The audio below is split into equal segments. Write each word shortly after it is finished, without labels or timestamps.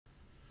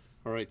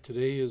All right,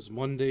 today is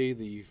Monday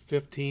the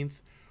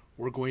 15th.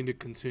 We're going to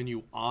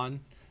continue on.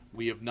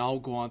 We have now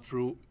gone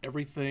through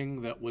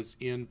everything that was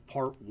in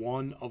part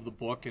one of the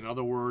book. In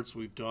other words,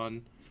 we've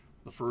done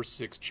the first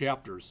 6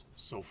 chapters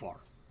so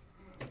far.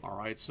 All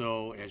right,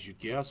 so as you'd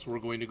guess, we're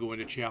going to go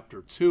into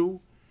chapter 2.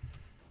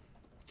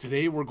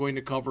 Today we're going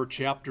to cover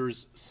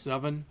chapters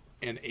 7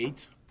 and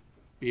 8,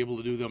 be able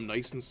to do them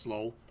nice and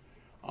slow.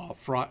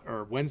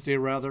 Wednesday,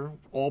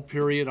 all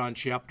period on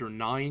chapter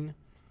 9.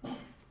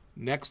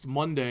 Next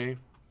Monday,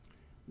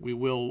 we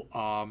will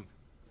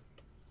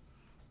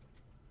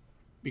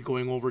be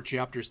going over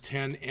chapters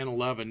 10 and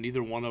 11.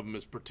 Neither one of them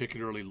is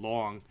particularly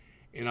long.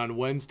 And on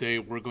Wednesday,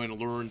 we're going to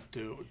learn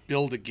to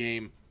build a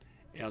game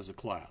as a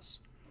class.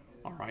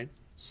 All right?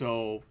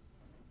 So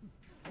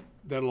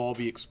that'll all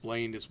be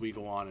explained as we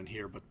go on in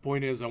here. But the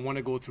point is, I want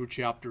to go through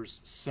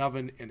chapters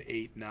 7 and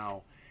 8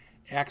 now.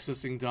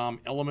 Accessing DOM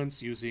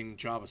elements using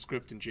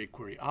JavaScript and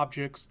jQuery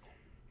objects,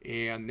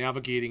 and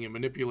navigating and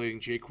manipulating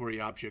jQuery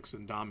objects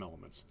and DOM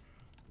elements.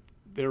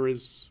 There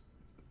is,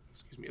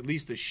 at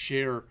least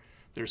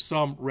there's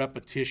some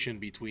repetition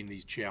between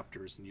these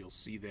chapters, and you'll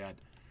see that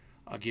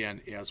again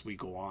as we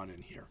go on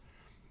in here.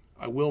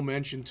 I will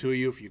mention to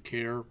you, if you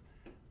care,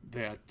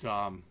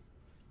 that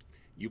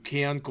you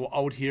can go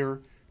out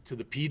here to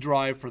the P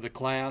drive for the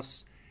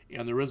class,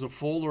 and there is a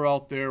folder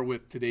out there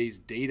with today's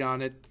date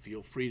on it.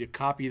 Feel free to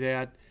copy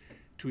that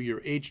to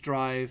your H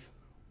drive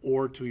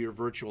or to your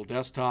virtual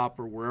desktop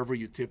or wherever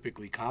you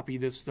typically copy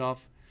this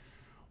stuff.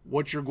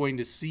 What you're going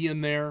to see in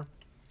there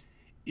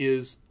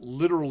is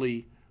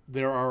literally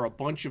there are a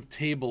bunch of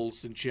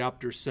tables in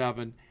chapter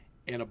 7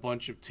 and a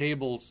bunch of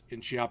tables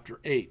in chapter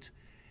 8.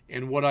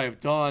 And what I've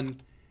done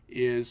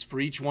is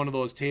for each one of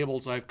those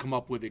tables I've come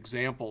up with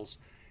examples.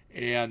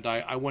 And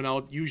I went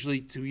out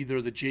usually to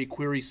either the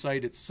jQuery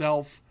site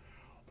itself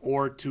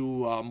or to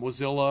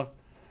Mozilla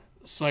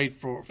site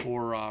for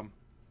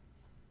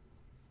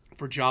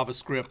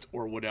JavaScript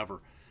or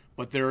whatever.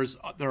 But there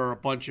are a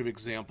bunch of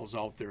examples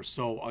out there.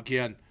 So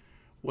again,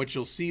 what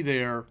you'll see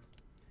there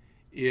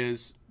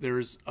is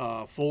there's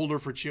a folder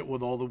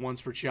with all the ones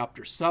for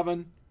chapter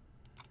 7.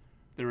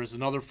 There is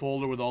another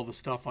folder with all the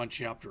stuff on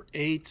chapter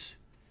 8.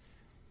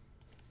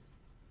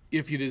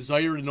 If you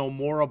desire to know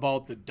more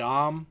about the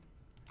DOM,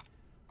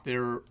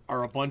 there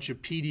are a bunch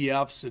of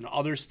PDFs and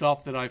other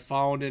stuff that I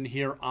found in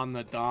here on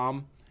the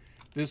DOM.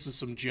 This is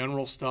some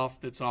general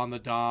stuff that's on the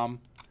DOM.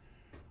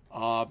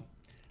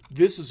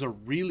 This is a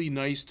really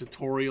nice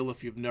tutorial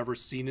if you've never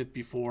seen it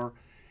before.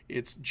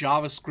 It's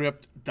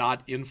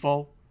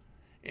javascript.info.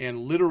 And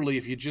literally,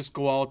 if you just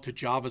go out to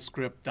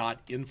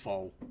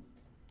javascript.info,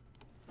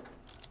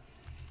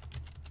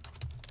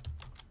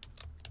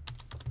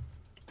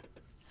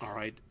 all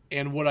right,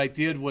 and what I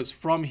did was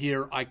from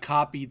here, I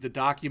copied the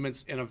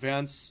documents and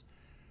events,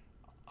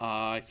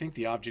 I think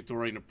the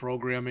object-oriented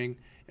programming,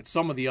 and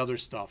some of the other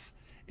stuff.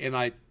 And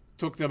I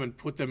took them and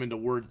put them into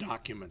Word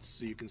documents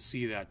so you can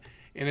see that.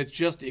 And it's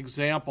just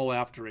example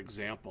after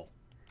example.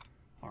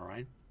 All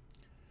right.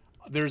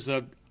 There's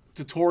a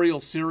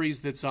tutorial series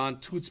that's on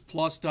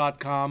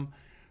tootsplus.com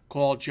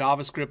called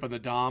JavaScript and the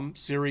DOM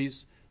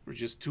series. There's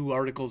just 2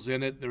 articles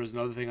in it. There was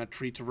another thing on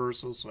tree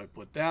traversal, so I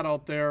put that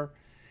out there.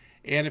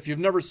 And if you've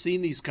never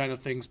seen these kind of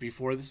things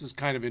before, this is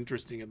kind of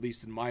interesting, at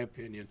least in my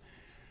opinion.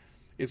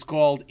 It's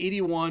called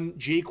 81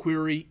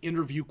 jQuery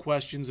Interview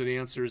Questions and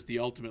Answers, the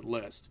Ultimate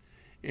List.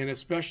 And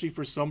especially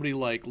for somebody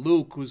like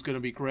Luke, who's going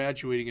to be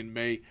graduating in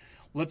May,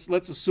 let's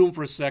assume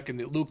for a second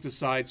that Luke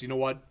decides, you know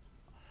what,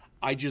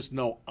 I just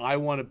know I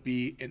want to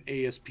be an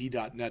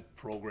ASP.NET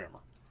programmer.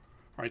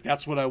 All right,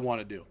 that's what I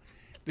want to do.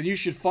 Then you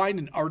should find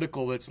an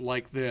article that's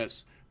like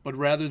this, but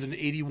rather than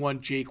 81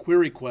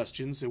 jQuery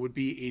questions, it would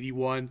be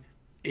 81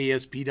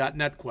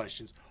 ASP.NET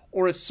questions,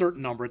 or a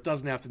certain number. It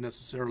doesn't have to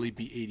necessarily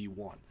be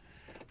 81.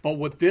 But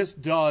what this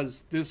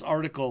does, this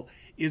article,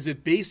 is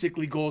it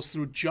basically goes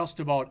through just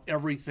about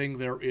everything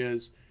there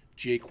is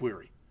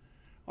jQuery.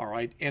 All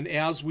right, and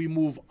as we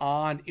move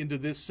on into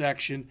this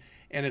section,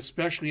 and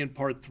especially in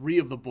part 3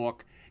 of the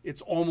book,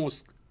 it's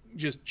almost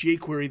just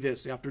jQuery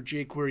this after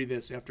jQuery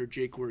this after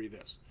jQuery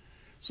this.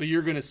 So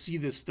you're going to see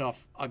this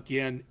stuff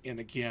again and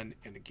again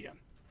and again.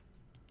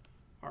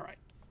 All right.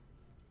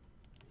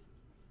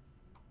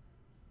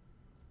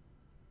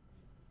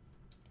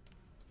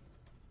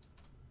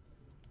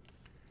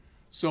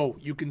 So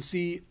you can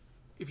see,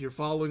 if you're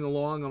following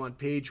along, I'm on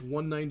page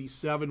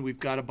 197. We've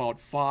got about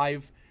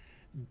 5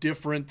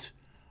 different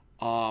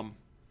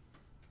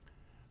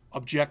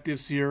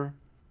objectives here.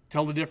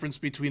 Tell the difference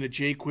between a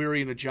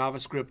jQuery and a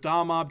JavaScript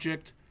DOM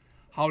object.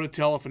 How to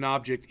tell if an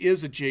object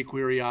is a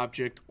jQuery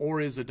object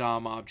or is a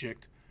DOM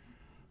object.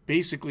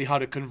 Basically, how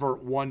to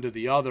convert one to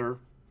the other.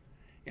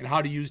 And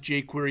how to use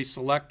jQuery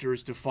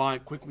selectors to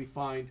quickly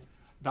find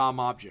DOM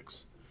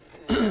objects.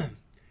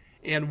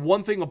 And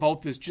one thing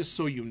about this, just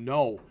so you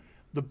know,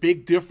 the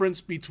big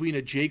difference between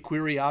a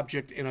jQuery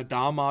object and a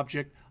DOM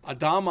object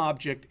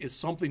is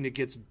something that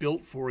gets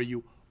built for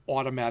you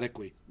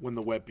automatically when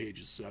the web page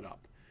is set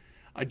up.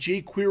 A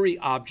jQuery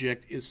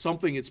object is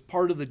something, it's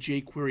part of the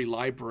jQuery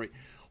library.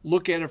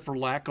 look at it for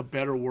lack of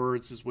better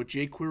words, is what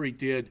jQuery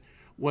did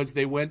was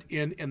they went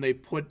in and they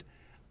put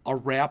a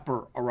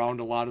wrapper around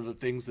a lot of the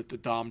things that the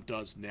DOM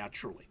does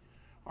naturally,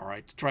 all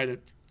right, to try to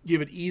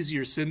give it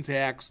easier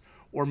syntax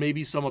or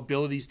maybe some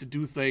abilities to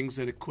do things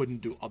that it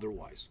couldn't do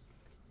otherwise.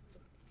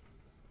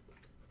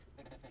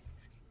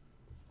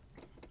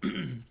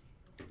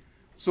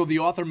 So the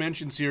author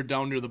mentions here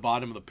down near the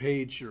bottom of the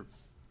page, or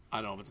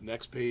I don't know if it's the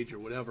next page or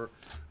whatever,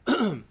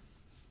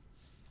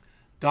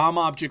 DOM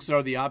objects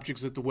are the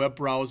objects that the web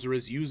browser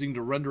is using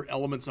to render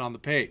elements on the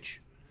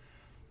page.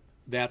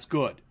 That's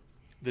good.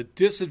 The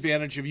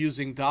disadvantage of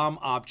using DOM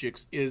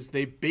objects is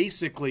they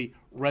basically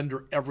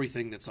render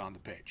everything that's on the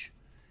page.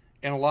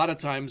 And a lot of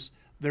times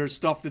there's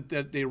stuff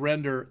that they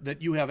render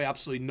that you have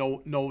absolutely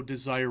no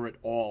desire at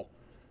all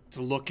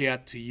to look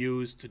at, to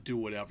use, to do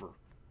whatever.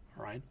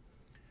 All right?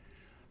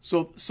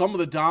 So some of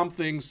the DOM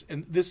things,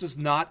 and this is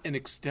not an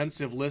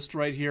extensive list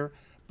right here,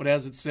 but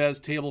as it says,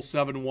 Table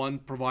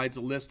 7.1 provides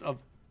a list of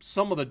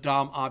some of the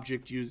DOM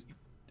objects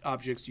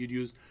you'd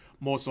use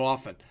most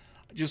often.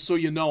 Just so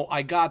you know,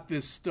 I got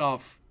this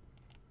stuff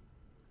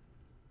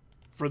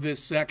for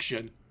this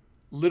section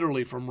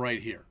literally from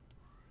right here.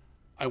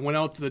 I went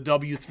out to the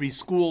W3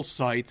 School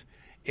site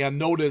and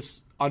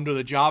notice under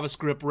the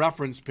JavaScript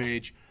reference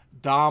page,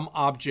 DOM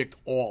object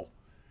all.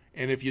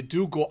 And if you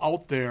do go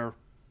out there,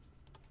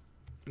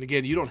 and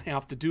again, you don't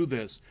have to do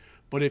this,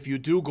 but if you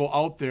do go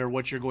out there,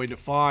 what you're going to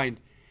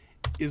find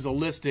is a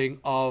listing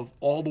of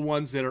all the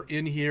ones that are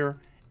in here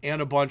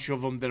and a bunch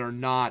of them that are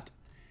not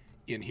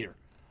in here.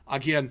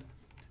 Again,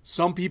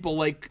 some people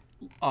like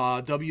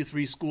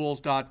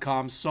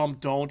w3schools.com, some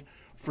don't.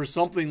 For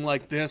something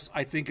like this,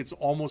 I think it's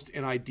almost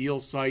an ideal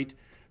site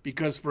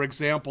because, for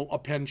example, a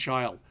pen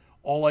child.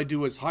 All I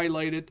do is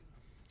highlight it.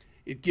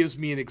 It gives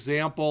me an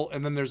example,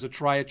 and then there's a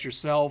try it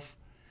yourself.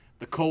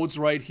 The code's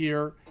right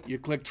here. You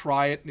click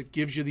try it, and it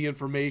gives you the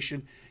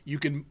information. You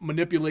can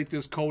manipulate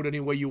this code any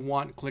way you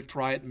want and click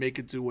try it and make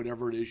it do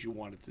whatever it is you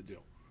want it to do.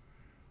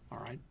 All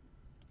right?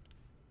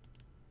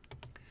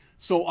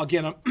 So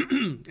again,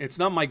 it's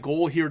not my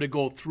goal here to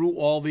go through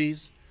all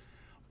these,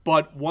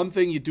 but one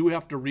thing you do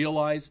have to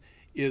realize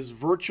is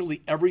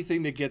virtually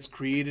everything that gets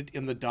created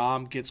in the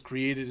DOM gets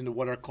created into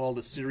what are called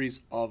a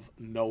series of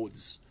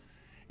nodes.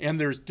 And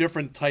there's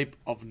different type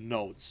of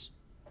nodes.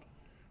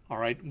 All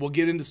right, we'll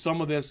get into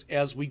some of this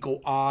as we go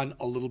on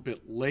a little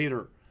bit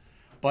later.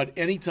 But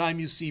anytime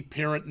you see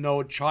parent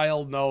node,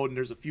 child node, and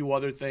there's a few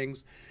other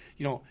things,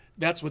 you know,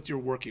 that's what you're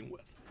working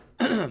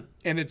with.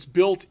 And it's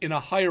built in a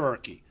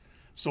hierarchy.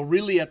 So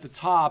really at the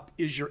top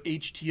is your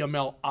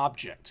HTML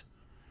object.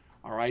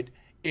 All right,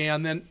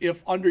 and then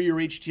if under your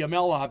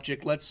HTML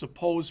object, let's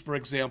suppose, for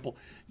example,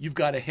 you've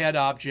got a head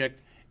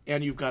object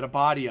and you've got a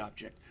body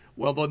object.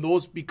 Well, then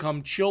those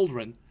become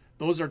children.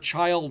 Those are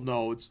child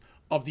nodes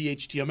of the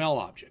HTML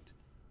object.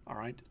 All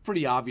right,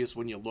 pretty obvious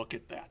when you look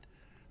at that.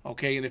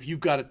 Okay, and if you've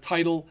got a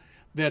title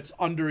that's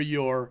under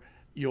your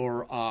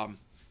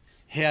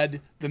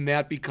head, then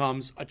that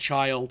becomes a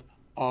child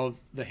of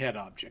the head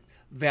object.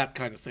 That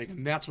kind of thing,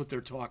 and that's what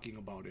they're talking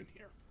about in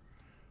here.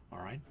 All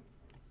right.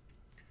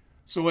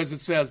 So as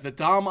it says, the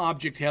DOM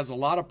object has a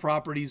lot of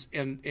properties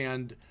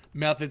and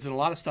methods and a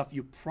lot of stuff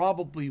you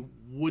probably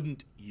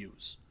wouldn't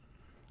use.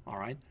 All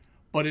right,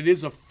 but it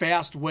is a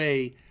fast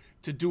way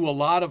to do a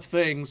lot of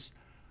things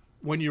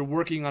when you're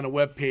working on a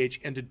web page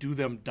and to do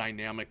them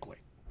dynamically.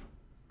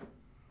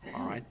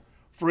 All right.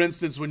 For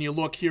instance, when you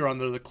look here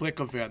under the click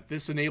event,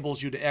 this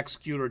enables you to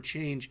execute or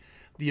change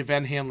the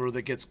event handler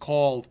that gets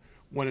called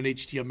when an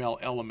HTML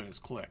element is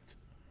clicked.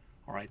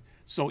 All right.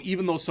 So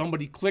even though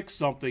somebody clicks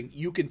something,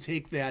 you can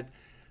take that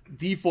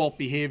default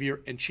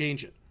behavior and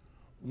change it.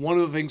 One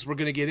of the things we're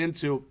going to get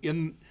into,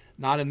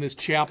 not in this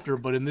chapter,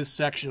 but in this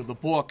section of the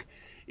book,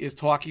 is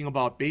talking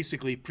about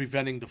basically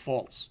preventing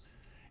defaults.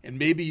 And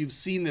maybe you've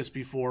seen this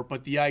before,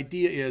 but the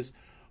idea is,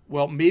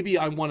 well, maybe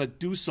I want to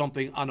do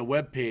something on a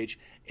web page,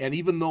 and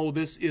even though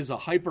this is a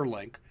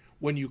hyperlink,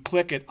 when you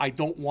click it, I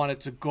don't want it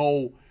to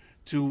go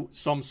to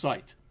some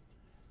site.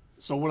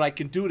 So what I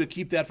can do to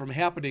keep that from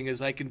happening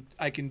is I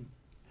can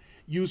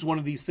use one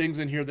of these things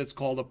in here that's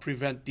called a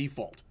prevent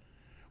default,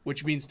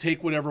 which means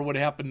take whatever would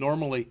happen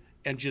normally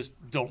and just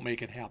don't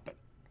make it happen.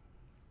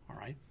 All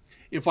right.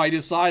 If I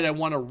decide I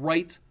want to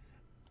write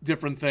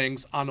different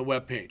things on the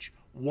web page,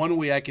 one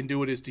way I can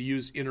do it is to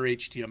use inner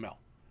HTML.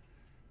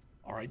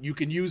 All right. You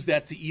can use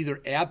that to either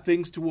add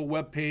things to a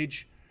web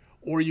page,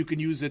 or you can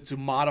use it to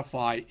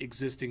modify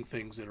existing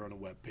things that are on a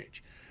web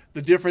page.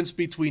 The difference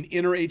between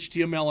inner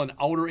HTML and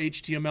outer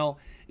HTML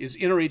is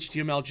inner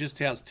HTML just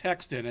has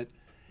text in it,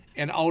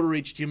 and outer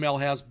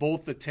HTML has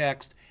both the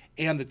text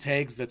and the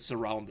tags that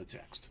surround the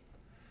text.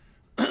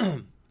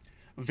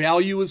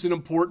 Value is an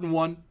important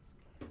one.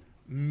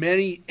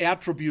 Many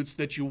attributes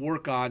that you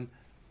work on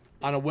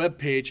a web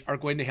page are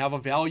going to have a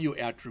value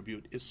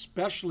attribute,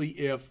 especially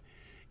if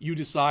you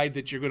decide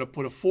that you're going to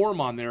put a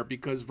form on there,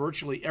 because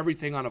virtually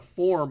everything on a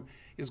form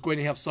is going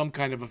to have some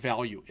kind of a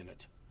value in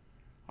it.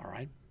 All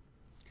right.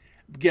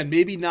 Again,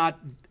 maybe not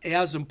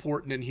as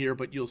important in here,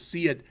 but you'll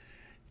see it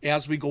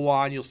as we go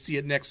on, you'll see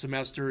it next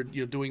semester,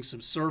 doing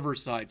some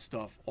server-side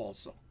stuff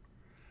also.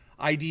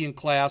 ID and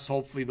class,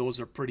 hopefully those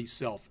are pretty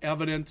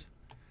self-evident.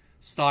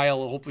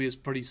 Style, hopefully, is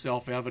pretty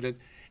self-evident.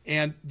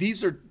 And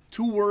these are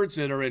 2 words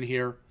that are in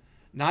here,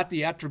 not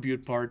the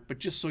attribute part, but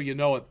just so you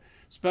know it,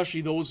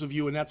 especially those of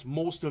you, and that's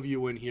most of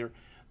you in here,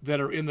 that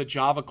are in the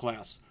Java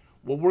class.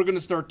 What we're going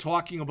to start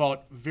talking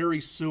about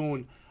very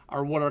soon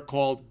are what are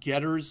called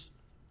getters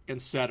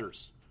and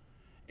setters.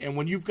 And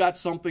when you've got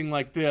something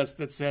like this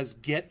that says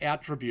get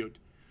attribute,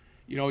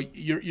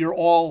 you're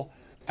all,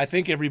 I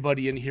think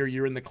everybody in here,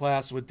 you're in the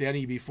class with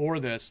Denny before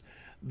this,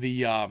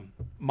 the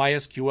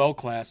MySQL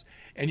class,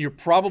 and you're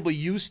probably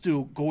used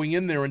to going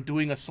in there and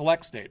doing a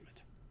select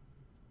statement.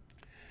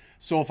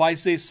 So if I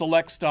say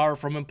select star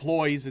from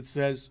employees, it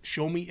says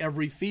show me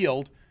every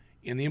field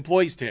in the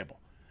employees table.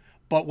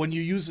 But when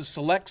you use a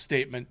select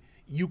statement,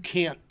 you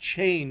can't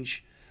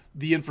change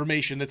the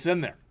information that's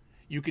in there.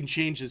 You can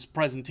change its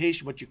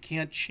presentation, but you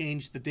can't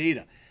change the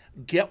data.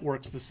 Get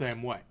works the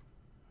same way.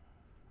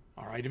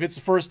 All right, if it's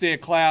the first day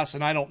of class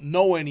and I don't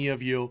know any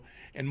of you,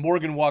 and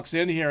Morgan walks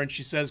in here and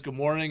she says good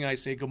morning, and I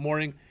say good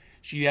morning.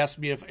 She asks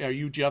me, are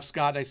you Jeff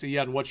Scott? And I say,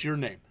 yeah, and what's your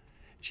name?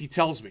 She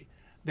tells me.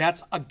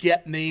 That's a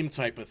get name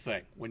type of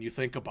thing when you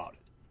think about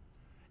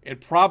it.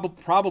 And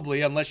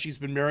probably, unless she's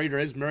been married or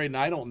is married, and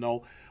I don't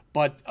know,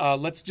 but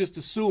let's just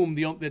assume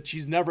that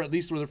she's never, at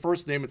least with her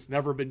first name, it's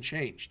never been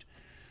changed.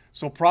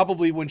 So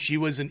probably when she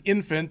was an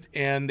infant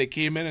and they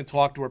came in and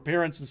talked to her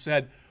parents and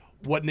said,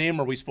 what name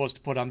are we supposed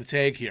to put on the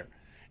tag here?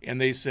 And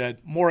they said,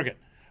 Morgan.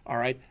 All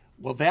right,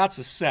 well, that's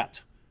a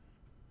set.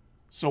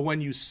 So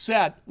when you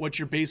set, what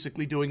you're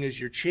basically doing is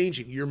you're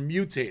changing, you're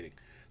mutating.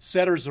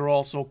 Setters are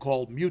also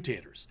called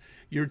mutators.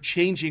 You're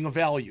changing a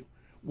value.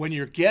 When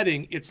you're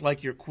getting, it's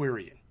like you're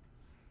querying.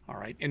 All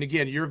right, and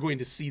again, you're going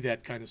to see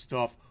that kind of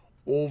stuff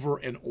over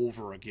and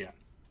over again.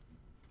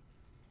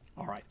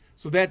 All right,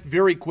 so that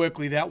very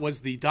quickly, that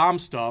was the DOM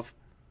stuff.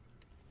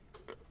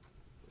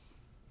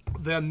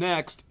 Then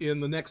next, in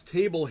the next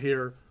table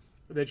here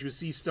that you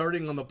see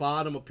starting on the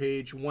bottom of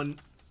page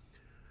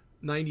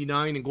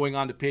 199 and going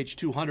on to page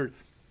 200,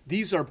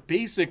 these are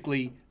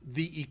basically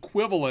the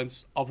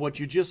equivalents of what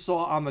you just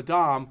saw on the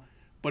DOM,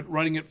 but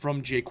running it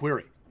from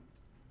jQuery.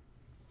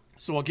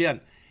 So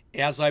again,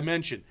 as I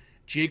mentioned,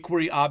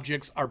 jQuery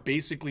objects are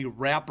basically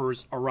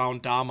wrappers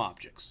around DOM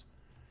objects.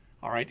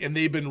 All right, and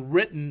they've been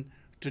written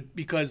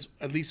because,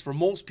 at least for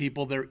most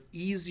people, they're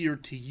easier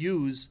to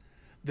use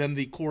than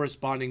the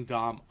corresponding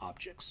DOM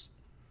objects.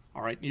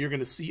 All right, and you're going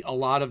to see a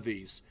lot of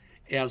these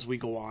as we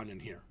go on in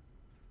here.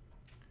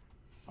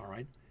 All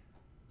right,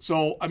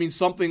 so I mean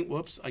something,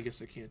 whoops, I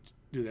guess I can't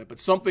do that, but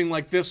something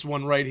like this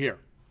one right here.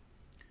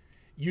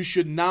 You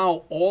should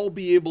now all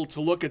be able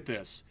to look at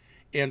this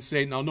and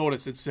say, now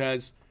notice it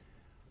says,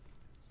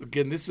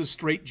 again, this is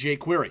straight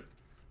jQuery.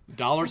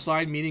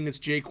 $, meaning it's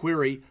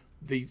jQuery.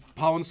 The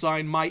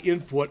 # my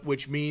input,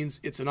 which means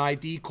it's an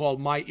ID called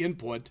my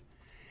input.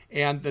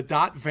 And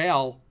the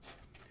 .val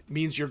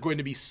means you're going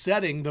to be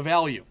setting the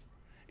value.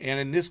 And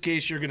in this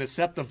case, you're going to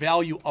set the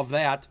value of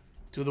that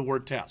to the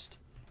word test.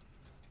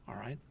 All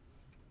right?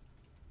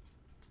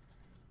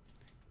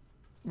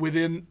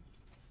 Within,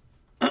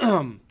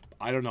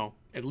 I don't know,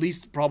 at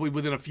least probably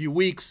within a few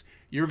weeks,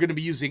 you're going to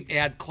be using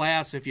add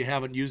class if you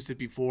haven't used it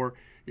before.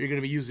 You're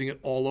going to be using it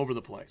all over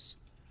the place.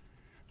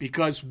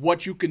 Because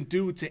what you can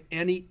do to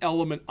any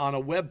element on a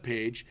web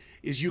page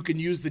is you can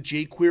use the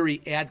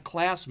jQuery add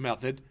class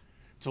method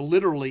to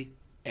literally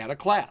add a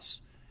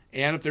class.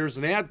 And if there's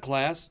an add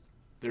class,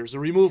 there's a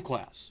remove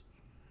class.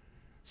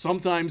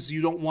 Sometimes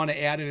you don't want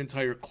to add an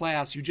entire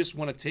class. You just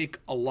want to take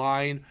a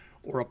line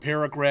or a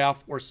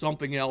paragraph or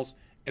something else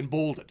and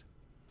bold it.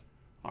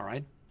 All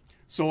right?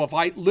 So if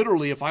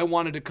I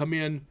wanted to come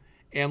in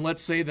and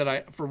let's say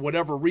that for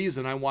whatever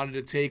reason, I wanted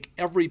to take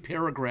every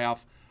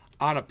paragraph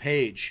on a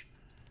page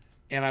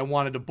and I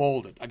wanted to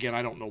bold it. Again,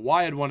 I don't know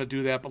why I'd want to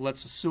do that, but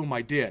let's assume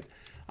I did.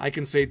 I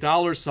can say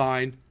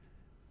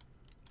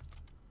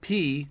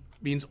 $P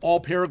means all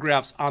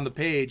paragraphs on the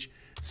page,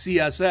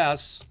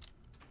 CSS,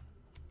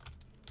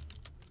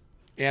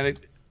 and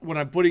when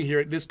I'm putting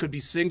here, this could be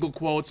single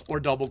quotes or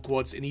double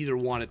quotes. In either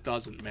one, it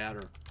doesn't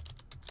matter.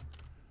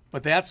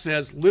 But that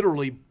says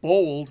literally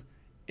bold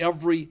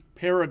every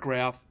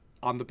paragraph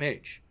on the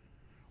page.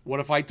 What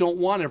if I don't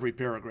want every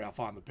paragraph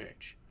on the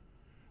page?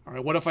 All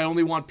right, what if I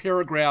only want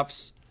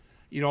paragraphs,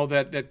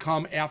 that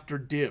come after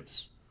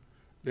divs?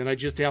 Then I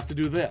just have to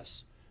do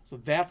this. So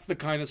that's the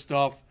kind of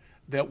stuff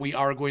that we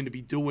are going to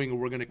be doing and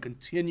we're going to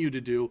continue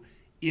to do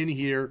in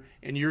here,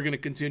 and you're going to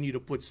continue to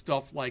put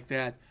stuff like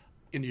that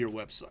into your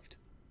website.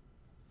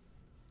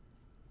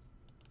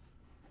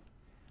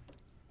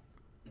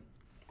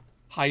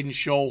 Hide and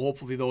show,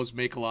 hopefully those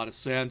make a lot of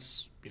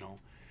sense.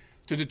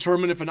 To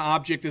determine if an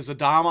object is a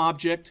DOM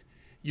object,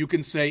 you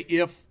can say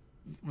if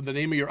the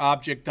name of your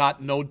object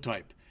 .node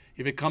type.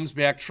 If it comes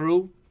back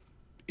true,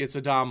 it's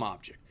a DOM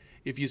object.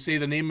 If you say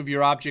the name of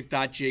your object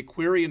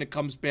 .jQuery and it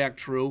comes back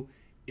true,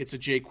 it's a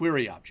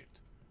jQuery object.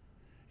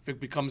 If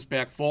it becomes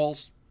back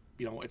false,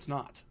 it's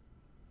not.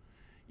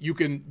 You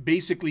can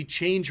basically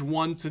change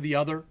one to the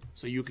other,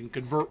 so you can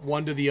convert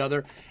one to the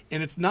other,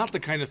 and it's not the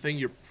kind of thing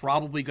you're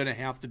probably going to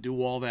have to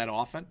do all that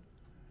often.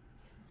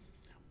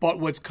 But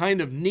what's kind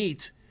of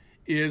neat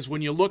is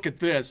when you look at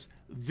this,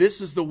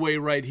 this is the way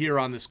right here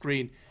on the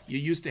screen you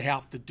used to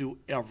have to do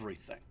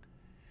everything.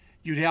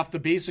 You'd have to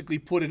basically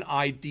put an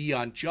ID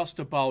on just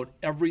about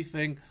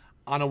everything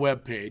on a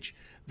web page.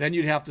 Then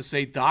you'd have to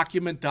say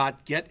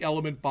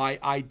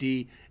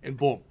document.getElementById, and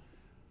boom.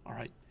 All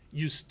right,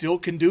 you still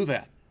can do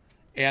that.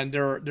 And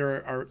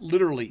there are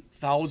literally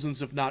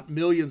thousands, if not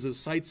millions, of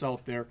sites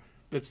out there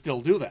that still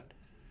do that.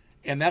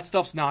 And that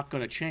stuff's not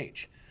going to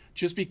change.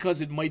 Just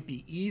because it might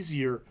be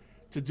easier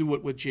to do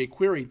it with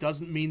jQuery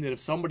doesn't mean that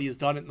if somebody has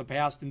done it in the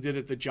past and did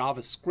it the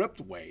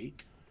JavaScript way,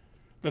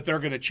 that they're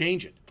going to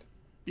change it.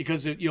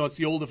 Because it's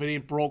the old, if it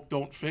ain't broke,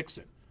 don't fix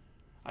it.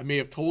 I may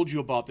have told you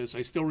about this.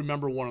 I still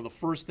remember one of the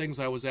first things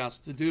I was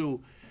asked to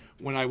do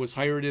when I was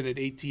hired in at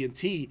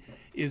AT&T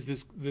is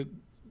this.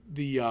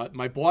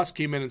 My boss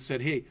came in and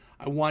said, "Hey,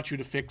 I want you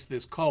to fix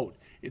this code.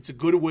 It's a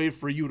good way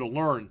for you to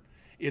learn.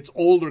 It's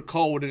older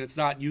code and it's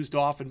not used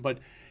often, but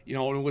it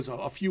was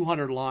a few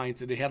hundred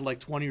lines and it had like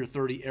 20 or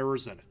 30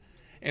 errors in it.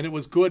 And it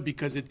was good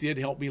because it did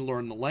help me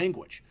learn the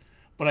language.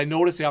 But I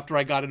noticed after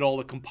I got it all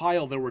to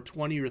compile, there were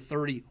 20 or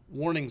 30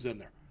 warnings in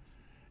there.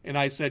 And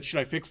I said, should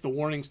I fix the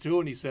warnings too?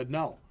 And he said,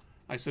 no.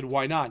 I said,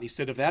 why not? And he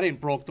said, if that ain't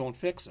broke, don't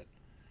fix it.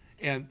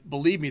 And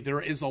believe me,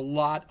 there is a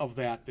lot of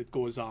that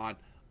goes on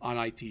at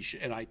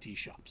IT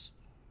shops.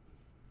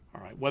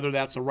 All right, whether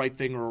that's a right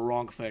thing or a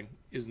wrong thing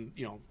isn't,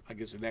 I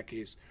guess in that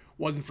case,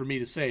 wasn't for me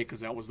to say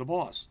because that was the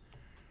boss.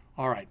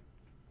 All right.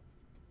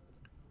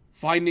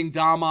 Finding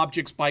DOM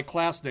objects by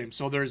class name.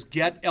 So there's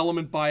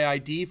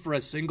getElementById for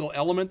a single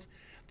element.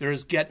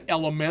 There's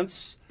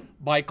getElements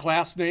by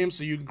class name,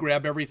 so you can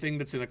grab everything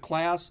that's in a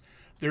class.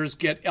 There's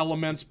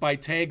getElements by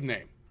tag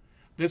name.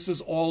 This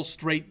is all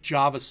straight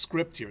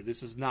JavaScript here.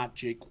 This is not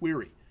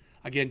jQuery.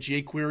 Again,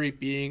 jQuery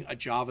being a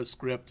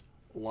JavaScript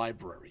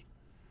library.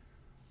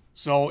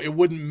 So it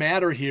wouldn't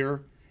matter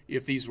here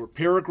if these were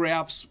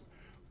paragraphs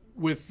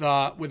with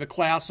a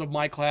class of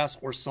my class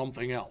or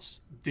something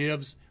else.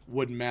 Divs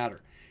wouldn't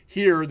matter.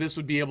 Here, this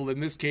would be able to, in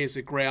this case,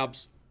 it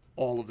grabs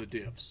all of the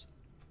divs.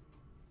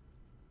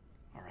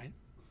 All right.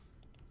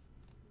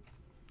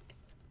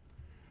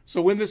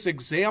 So in this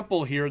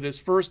example here, this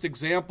first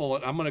example,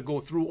 I'm going to go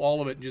through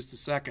all of it in just a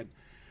second,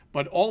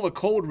 but all the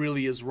code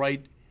really is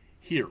right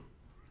here.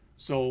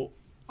 So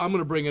I'm going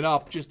to bring it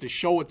up just to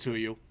show it to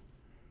you.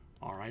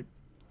 All right.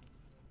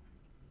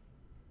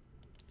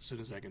 As soon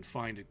as I can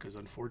find it, because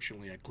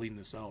unfortunately I cleaned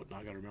this out and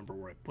I got to remember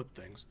where I put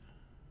things.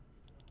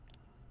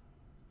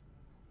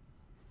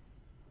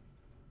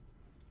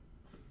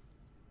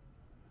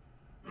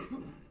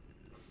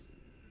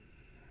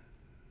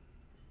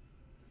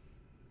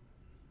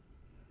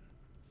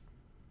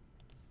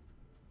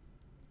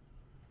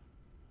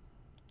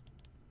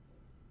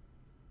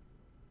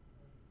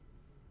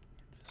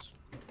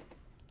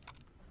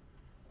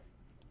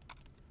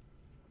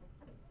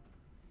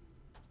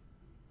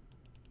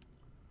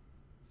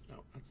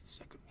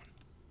 Second one.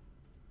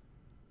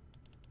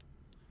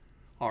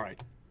 All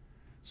right.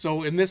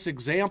 So in this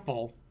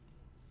example,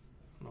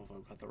 I don't know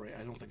if I've got the right.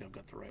 I don't think I've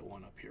got the right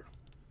one up here.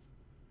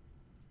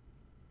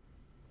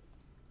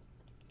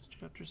 It's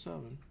Chapter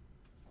 7.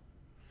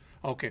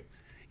 Okay.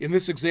 In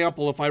this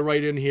example, if I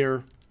write in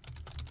here,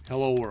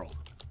 "Hello World."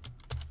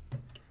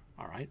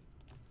 All right.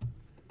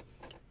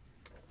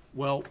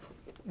 Well,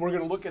 we're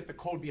going to look at the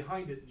code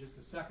behind it in just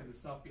a second, the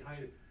stuff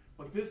behind it.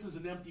 But this is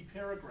an empty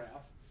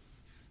paragraph.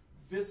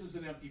 This is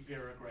an empty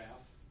paragraph.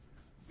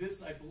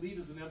 This, I believe,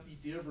 is an empty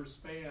div or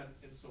span,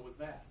 and so is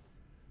that.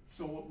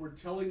 So what we're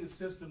telling the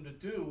system to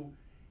do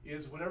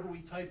is whenever we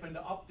type into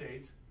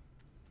update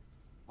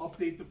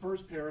the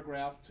first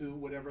paragraph to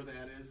whatever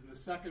that is, and the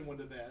second one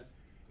to that,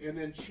 and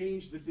then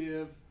change the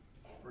div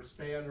or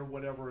span or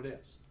whatever it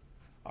is.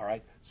 All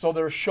right? So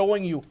they're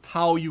showing you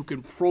how you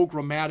can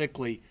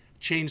programmatically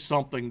change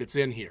something that's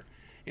in here.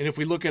 And if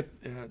we look at,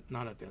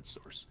 not at that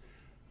source.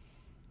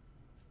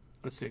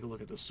 Let's take a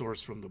look at the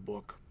source from the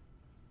book,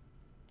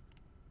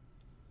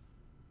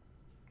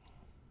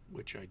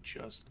 which I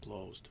just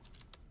closed.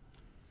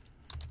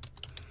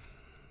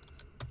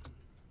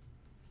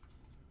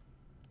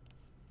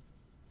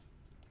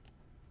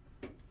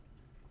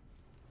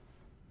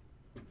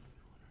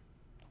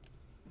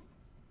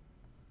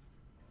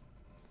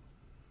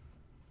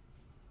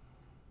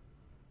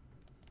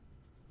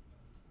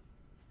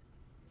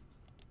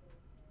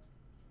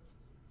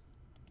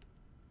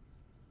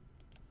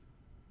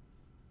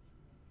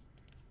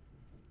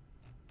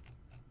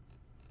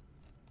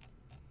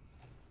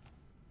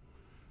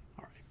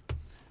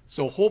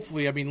 So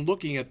hopefully, I mean,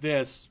 looking at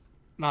this,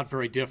 not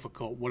very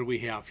difficult. What do we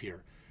have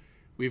here?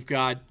 We've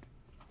got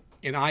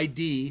an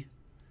ID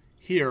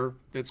here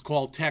that's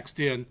called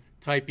text in,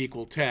 type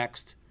equal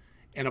text,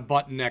 and a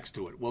button next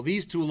to it. Well,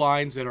 these two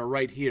lines that are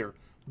right here,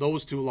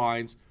 those two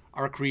lines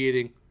are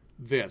creating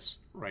this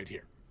right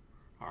here.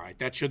 All right,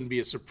 that shouldn't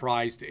be a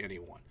surprise to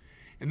anyone.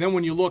 And then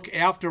when you look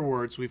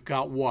afterwards, we've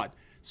got what?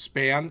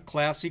 span,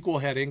 class equal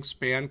heading,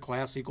 span,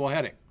 class equal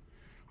heading.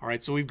 All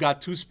right, so we've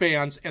got two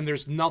spans, and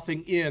there's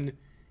nothing in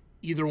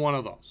either one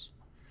of those.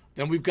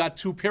 Then we've got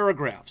two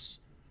paragraphs,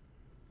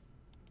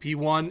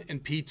 P1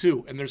 and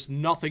P2, and there's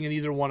nothing in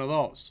either one of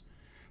those.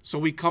 So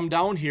we come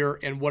down here,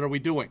 and what are we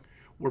doing?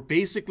 We're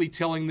basically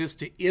telling this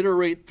to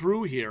iterate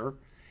through here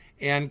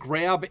and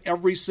grab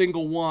every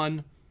single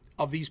one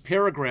of these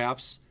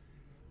paragraphs,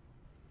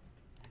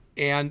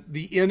 and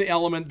the in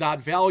element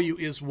dot value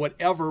is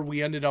whatever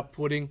we ended up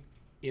putting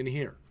in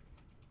here.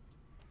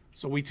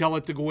 So we tell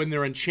it to go in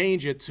there and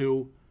change it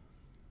to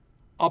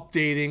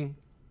updating.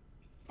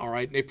 All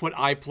right, and they put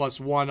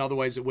I+1,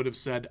 otherwise it would have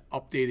said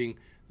updating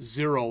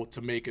 0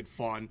 to make it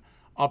fun,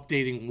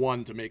 updating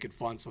 1 to make it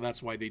fun, so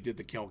that's why they did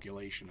the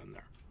calculation in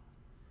there.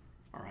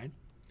 All right,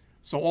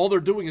 so all they're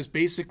doing is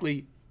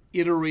basically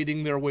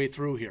iterating their way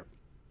through here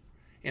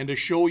and to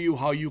show you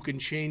how you can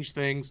change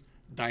things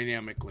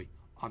dynamically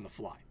on the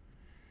fly.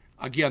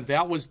 Again,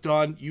 that was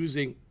done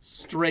using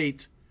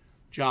straight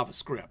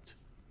JavaScript.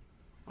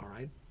 All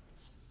right,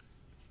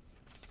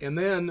 and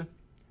then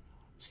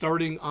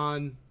starting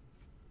on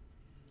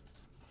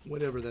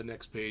whatever the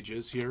next page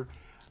is here,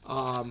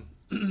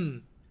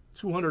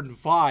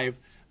 205,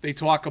 they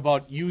talk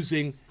about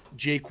using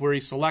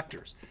jQuery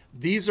selectors.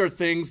 These are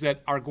things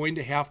that are going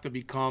to have to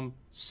become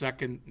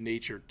second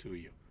nature to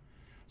you.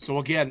 So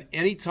again,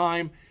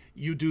 anytime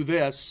you do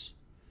this,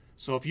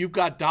 so if you've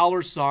got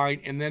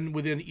 $ and then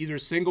within either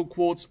single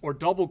quotes or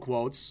double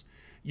quotes,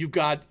 you've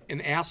got an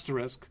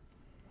asterisk,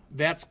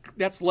 that's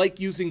like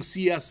using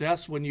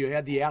CSS when you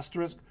had the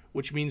asterisk,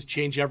 which means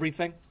change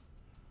everything.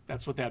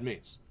 That's what that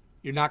means.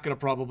 You're not going to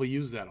probably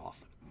use that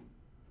often.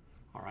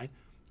 All right.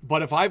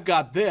 But if I've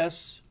got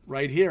this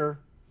right here,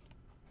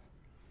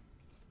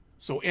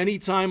 so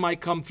anytime I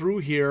come through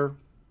here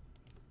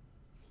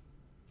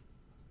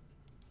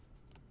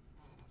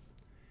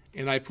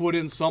and I put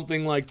in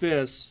something like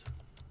this,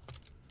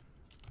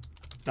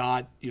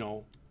 dot,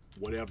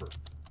 whatever,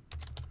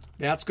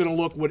 that's going to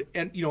look what,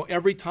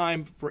 every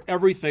time for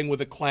everything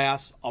with a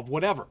class of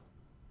whatever.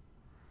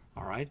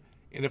 All right.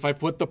 And if I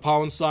put the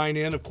 £sign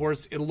in, of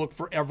course, it'll look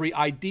for every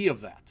ID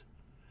of that.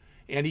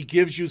 And he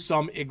gives you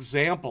some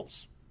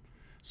examples.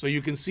 So you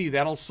can see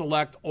that'll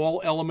select all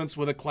elements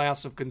with a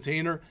class of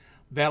container.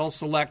 That'll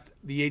select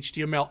the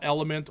HTML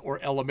element or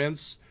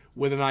elements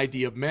with an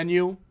ID of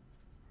menu.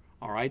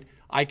 All right.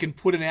 I can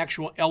put an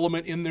actual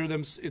element in there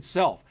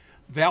itself.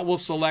 That will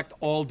select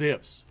all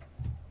divs.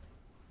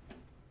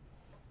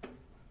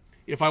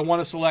 If I want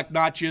to select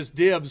not just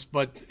divs,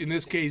 but in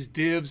this case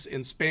divs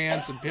and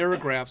spans and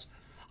paragraphs,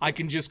 I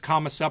can just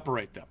comma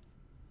separate them.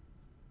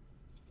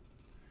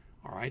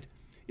 All right.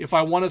 If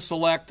I want to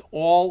select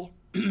all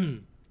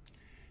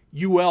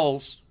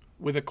ULs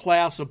with a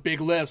class of big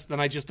list, then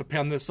I just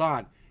append this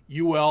on.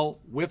 UL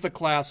with a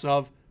class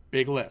of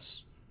big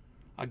lists.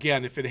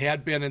 Again, if it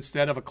had been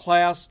instead of a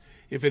class,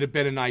 if it had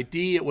been an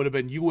ID, it would have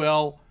been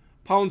UL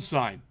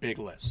 £, big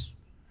lists.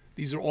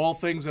 These are all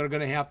things that are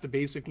going to have to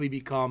basically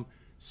become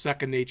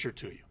second nature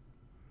to you.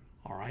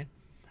 All right.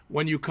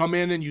 When you come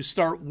in and you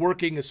start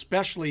working,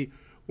 especially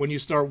when you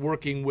start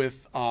working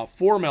with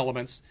form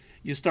elements,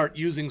 you start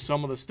using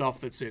some of the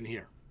stuff that's in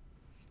here.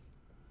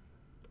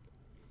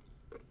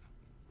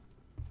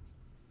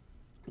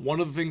 One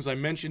of the things I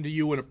mentioned to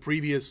you in a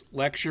previous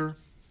lecture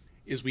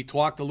is we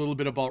talked a little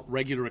bit about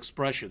regular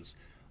expressions.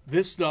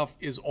 This stuff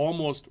is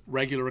almost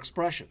regular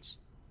expressions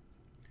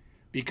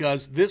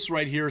because this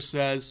right here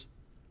says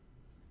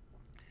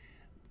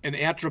an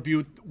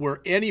attribute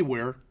where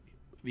anywhere,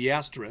 the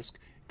asterisk,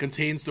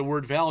 contains the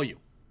word value.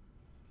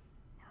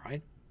 All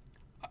right?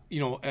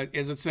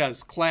 As it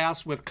says,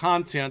 class with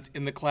content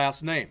in the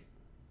class name.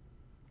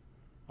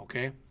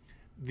 Okay?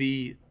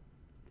 The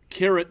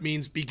caret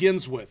means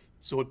begins with,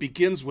 so it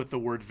begins with the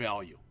word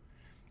value.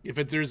 If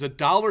there's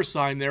a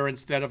 $sign there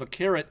instead of a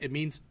caret, it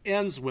means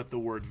ends with the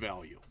word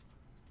value.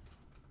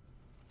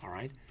 All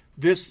right?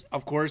 This,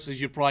 of course, as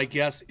you probably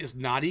guess, is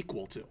not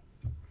equal to.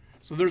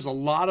 So there's a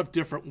lot of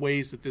different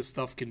ways that this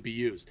stuff can be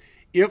used.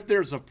 If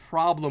there's a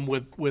problem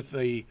with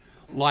a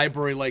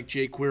library like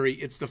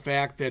jQuery, it's the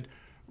fact that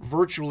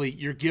virtually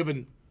you're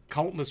given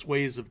countless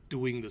ways of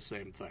doing the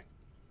same thing.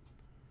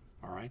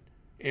 All right?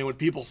 And when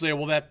people say,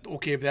 well,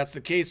 if that's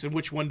the case, then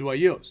which one do I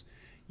use?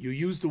 You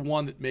use the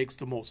one that makes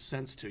the most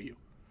sense to you.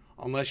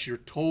 Unless you're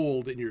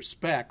told in your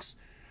specs,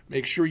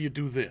 make sure you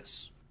do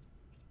this.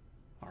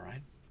 All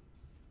right?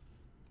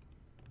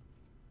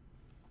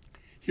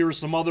 Here are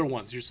some other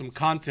ones. Here's some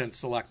content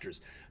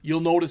selectors.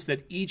 You'll notice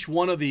that each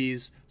one of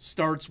these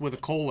starts with a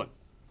colon.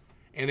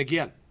 And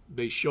again,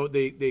 they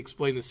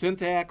explain the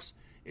syntax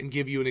and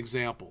give you an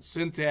example.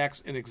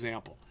 Syntax and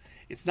example.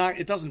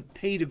 It doesn't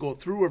pay to go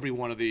through every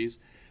one of these.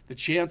 The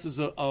chances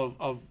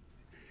of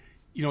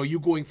you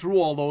going through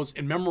all those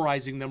and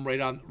memorizing them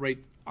right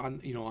on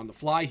the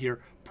fly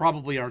here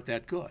probably aren't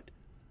that good.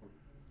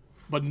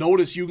 But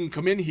notice you can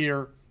come in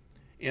here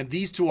and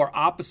these two are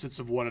opposites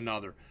of one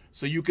another.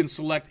 So you can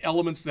select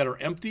elements that are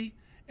empty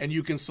and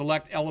you can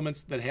select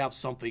elements that have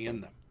something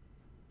in them.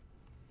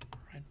 All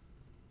right.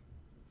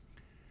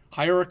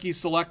 Hierarchy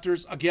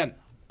selectors, again,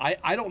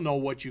 I don't know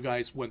what you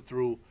guys went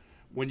through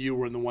when you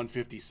were in the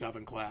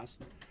 157 class,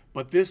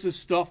 but this is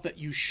stuff that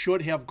you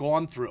should have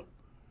gone through.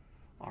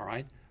 All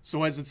right?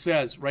 So as it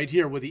says right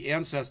here with the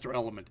ancestor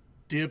element,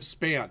 div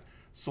span,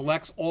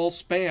 selects all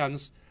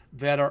spans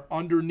that are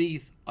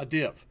underneath a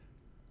div.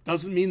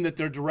 Doesn't mean that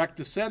they're direct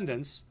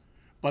descendants,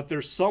 but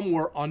they're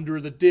somewhere under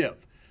the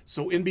div.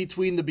 So in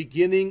between the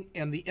beginning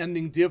and the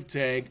ending div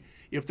tag,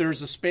 if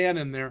there's a span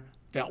in there,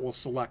 that will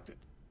select it.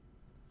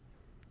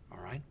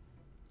 All right?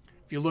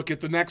 If you look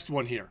at the next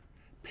one here,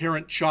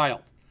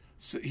 parent-child.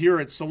 So here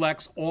it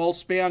selects all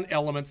span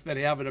elements that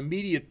have an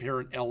immediate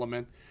parent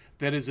element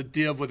that is a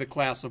div with a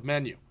class of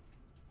menu.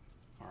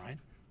 All right?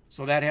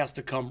 So that has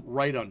to come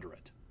right under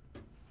it.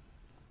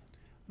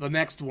 The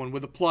next one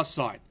with a plus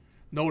sign.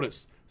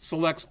 Notice,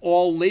 selects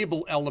all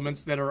label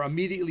elements that are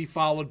immediately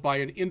followed by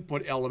an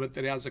input element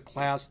that has a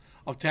class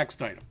of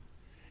text item.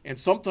 And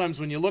sometimes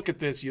when you look at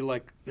this, you're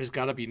like, there's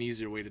got to be an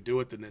easier way to do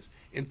it than this.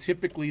 And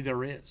typically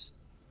there is.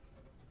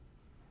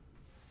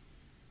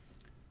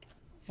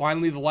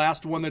 Finally, the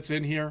last one that's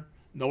in here,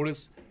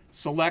 notice,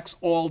 selects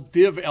all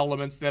div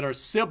elements that are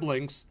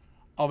siblings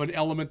of an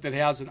element that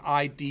has an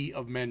ID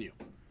of menu.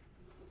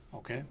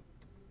 Okay?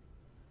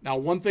 Now,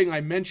 one thing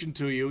I mentioned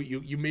to you,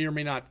 you may or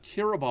may not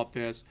care about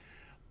this,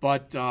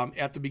 but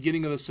at the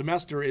beginning of the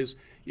semester is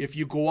if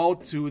you go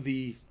out to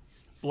the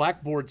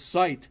Blackboard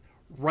site,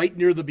 right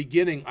near the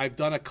beginning, I've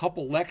done a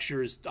couple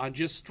lectures on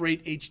just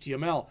straight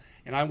HTML,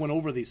 and I went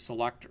over these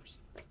selectors.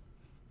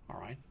 All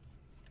right?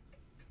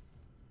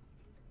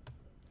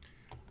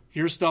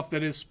 Here's stuff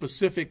that is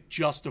specific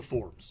just to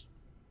forms.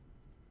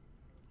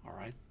 All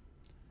right?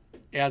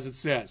 As it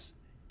says,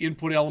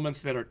 input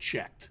elements that are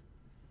checked.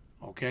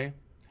 Okay?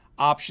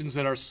 Options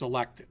that are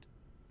selected.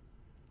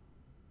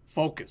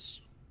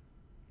 Focus.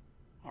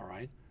 All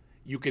right?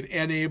 You can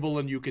enable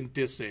and you can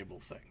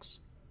disable things.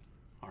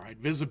 All right?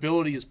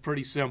 Visibility is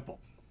pretty simple.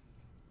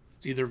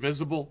 It's either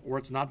visible or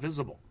it's not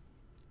visible.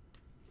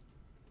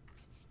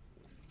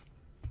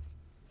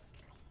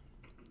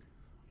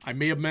 I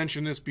may have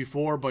mentioned this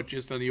before, but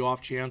just on the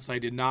off chance I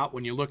did not,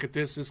 when you look at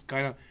this, this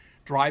kind of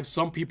drives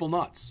some people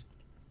nuts.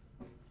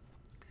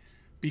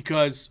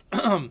 Because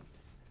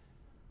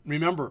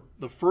remember,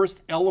 the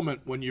first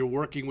element when you're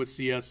working with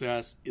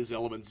CSS is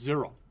element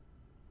 0.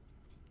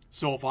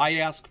 So if I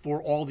ask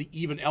for all the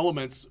even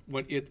elements,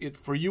 when it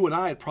for you and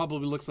I, it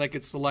probably looks like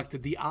it's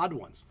selected the odd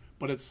ones,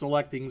 but it's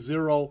selecting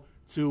 0,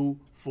 2,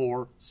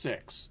 4,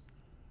 6.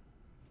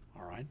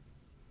 All right?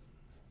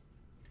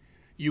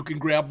 You can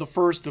grab the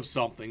first of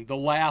something, the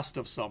last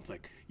of something.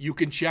 You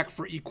can check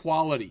for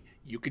equality.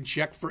 You can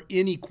check for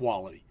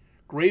inequality.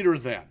 Greater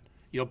than.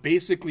 You know,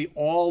 basically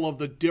all of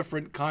the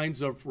different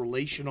kinds of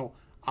relational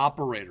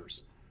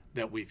operators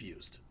that we've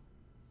used.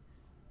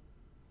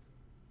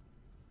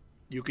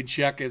 You can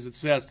check, as it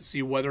says, to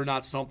see whether or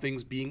not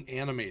something's being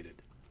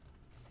animated.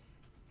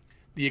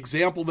 The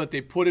example that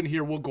they put in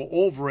here, we'll go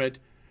over it,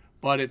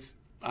 but it's,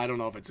 I don't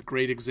know if it's a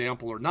great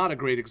example or not a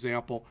great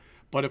example,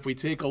 but if we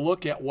take a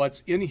look at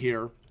what's in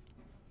here,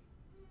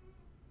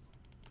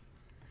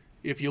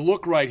 if you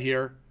look right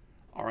here,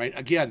 all right,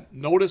 again,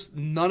 notice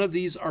none of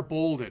these are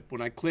bolded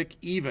when I click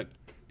even,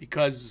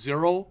 because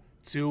 0,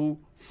 2,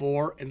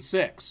 4, and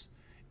 6.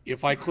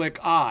 If I click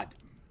odd,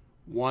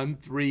 1,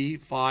 3,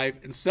 5,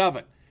 and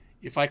 7.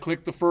 If I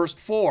click the first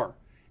 4,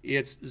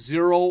 it's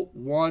 0,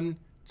 1,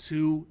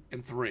 2,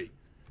 and 3.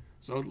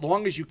 So as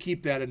long as you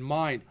keep that in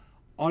mind,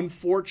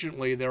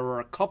 unfortunately, there are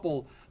a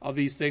couple of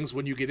these things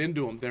when you get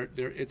into them.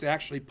 It's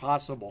actually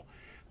possible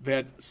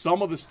that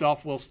some of the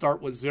stuff will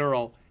start with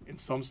 0 and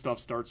some stuff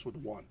starts with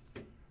 1.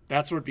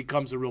 That's where it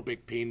becomes a real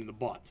big pain in the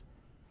butt.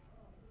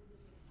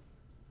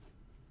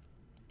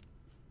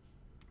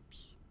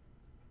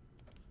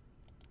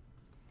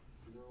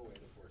 Is there a way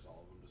to force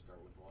all of them to start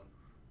with 1?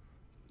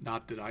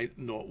 Not that I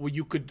know. Well,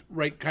 you could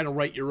kind of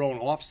write your own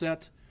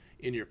offset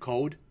in your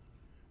code.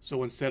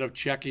 So instead of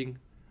checking,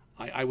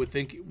 I would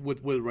think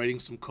with writing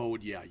some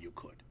code, yeah, you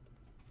could.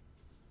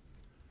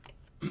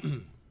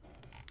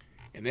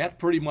 And that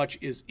pretty much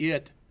is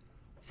it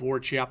for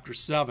Chapter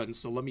 7.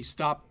 So let me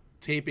stop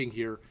taping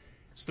here,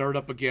 start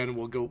up again, and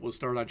we'll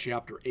start on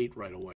Chapter 8 right away.